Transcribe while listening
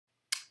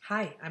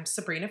Hi, I'm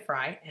Sabrina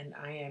Frey and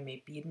I am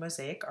a bead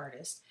mosaic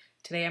artist.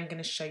 Today I'm going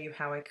to show you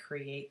how I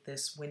create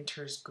this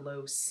winter's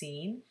glow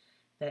scene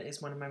that is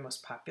one of my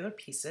most popular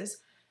pieces.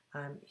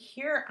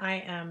 Here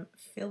I am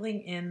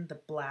filling in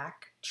the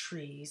black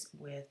trees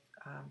with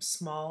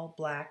small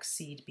black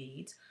seed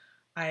beads.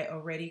 I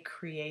already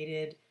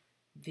created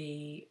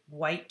the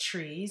white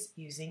trees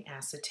using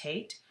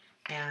acetate,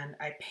 and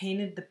I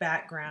painted the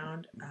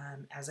background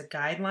as a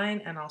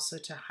guideline and also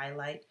to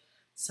highlight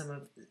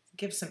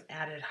give some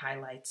added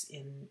highlights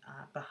in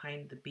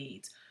behind the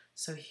beads.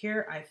 So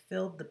here I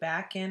filled the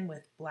back in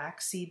with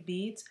black seed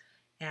beads,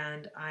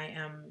 and I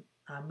am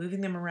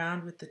moving them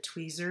around with the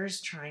tweezers,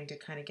 trying to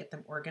kind of get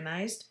them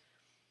organized.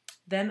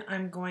 Then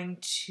I'm going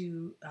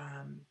to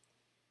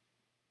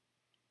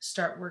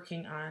start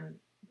working on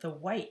the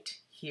white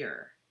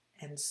here.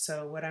 And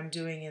so what I'm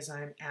doing is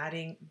I'm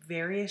adding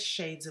various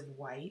shades of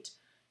white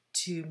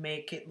to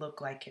make it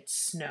look like it's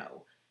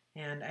snow.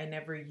 And I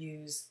never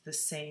use the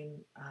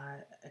same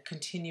a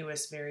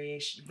continuous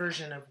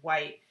version of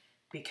white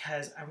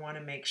because I want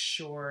to make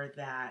sure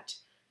that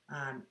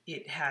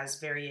it has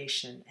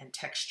variation and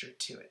texture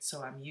to it.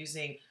 So I'm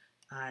using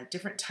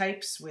different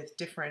types with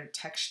different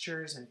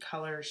textures and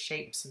colors,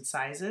 shapes, and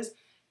sizes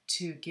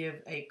to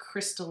give a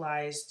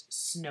crystallized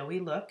snowy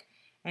look.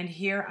 And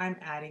here I'm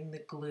adding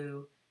the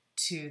glue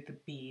to the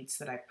beads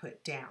that I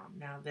put down.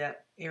 Now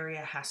that area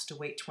has to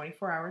wait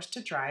 24 hours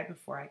to dry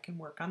before I can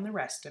work on the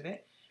rest of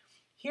it.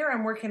 Here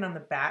I'm working on the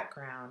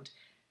background,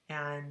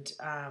 and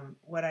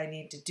what I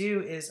need to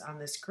do is on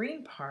this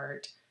green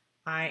part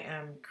I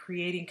am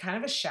creating kind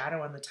of a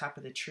shadow on the top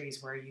of the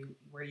trees where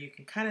you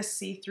can kind of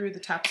see through the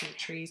tops of the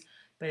trees,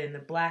 but in the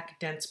black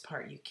dense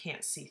part you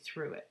can't see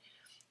through it.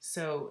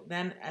 So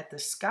then at the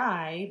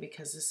sky,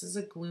 because this is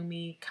a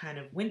gloomy kind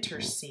of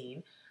winter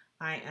scene,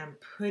 I am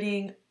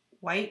putting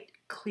white,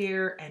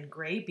 clear, and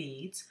gray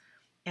beads,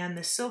 and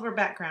the silver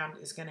background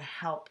is going to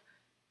help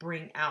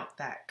bring out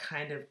that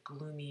kind of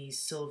gloomy,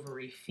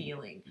 silvery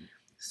feeling.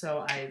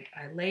 So I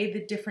lay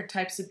the different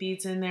types of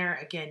beads in there,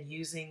 again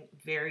using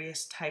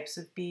various types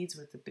of beads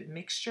with a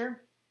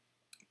mixture,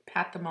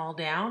 pat them all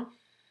down,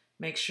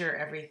 make sure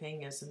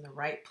everything is in the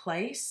right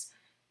place,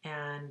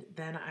 and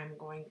then I'm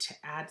going to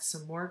add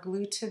some more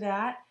glue to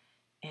that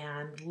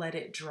and let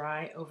it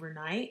dry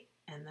overnight,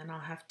 and then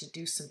I'll have to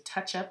do some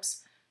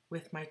touch-ups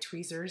with my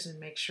tweezers and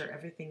make sure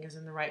everything is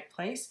in the right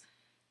place.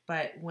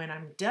 But when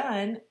I'm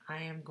done,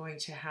 I am going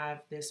to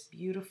have this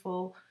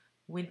beautiful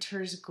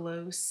winter's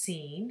glow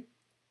scene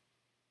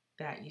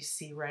that you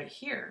see right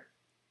here.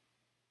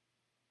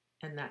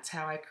 And that's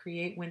how I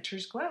create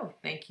winter's glow.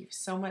 Thank you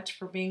so much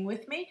for being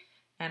with me,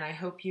 and I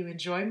hope you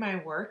enjoy my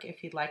work.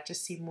 If you'd like to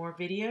see more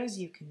videos,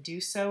 you can do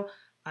so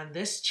on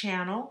this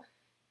channel,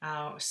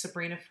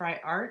 Sabrina Frey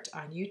Art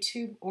on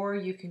YouTube, or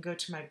you can go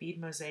to my Bead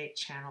Mosaic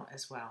channel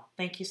as well.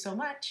 Thank you so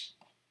much.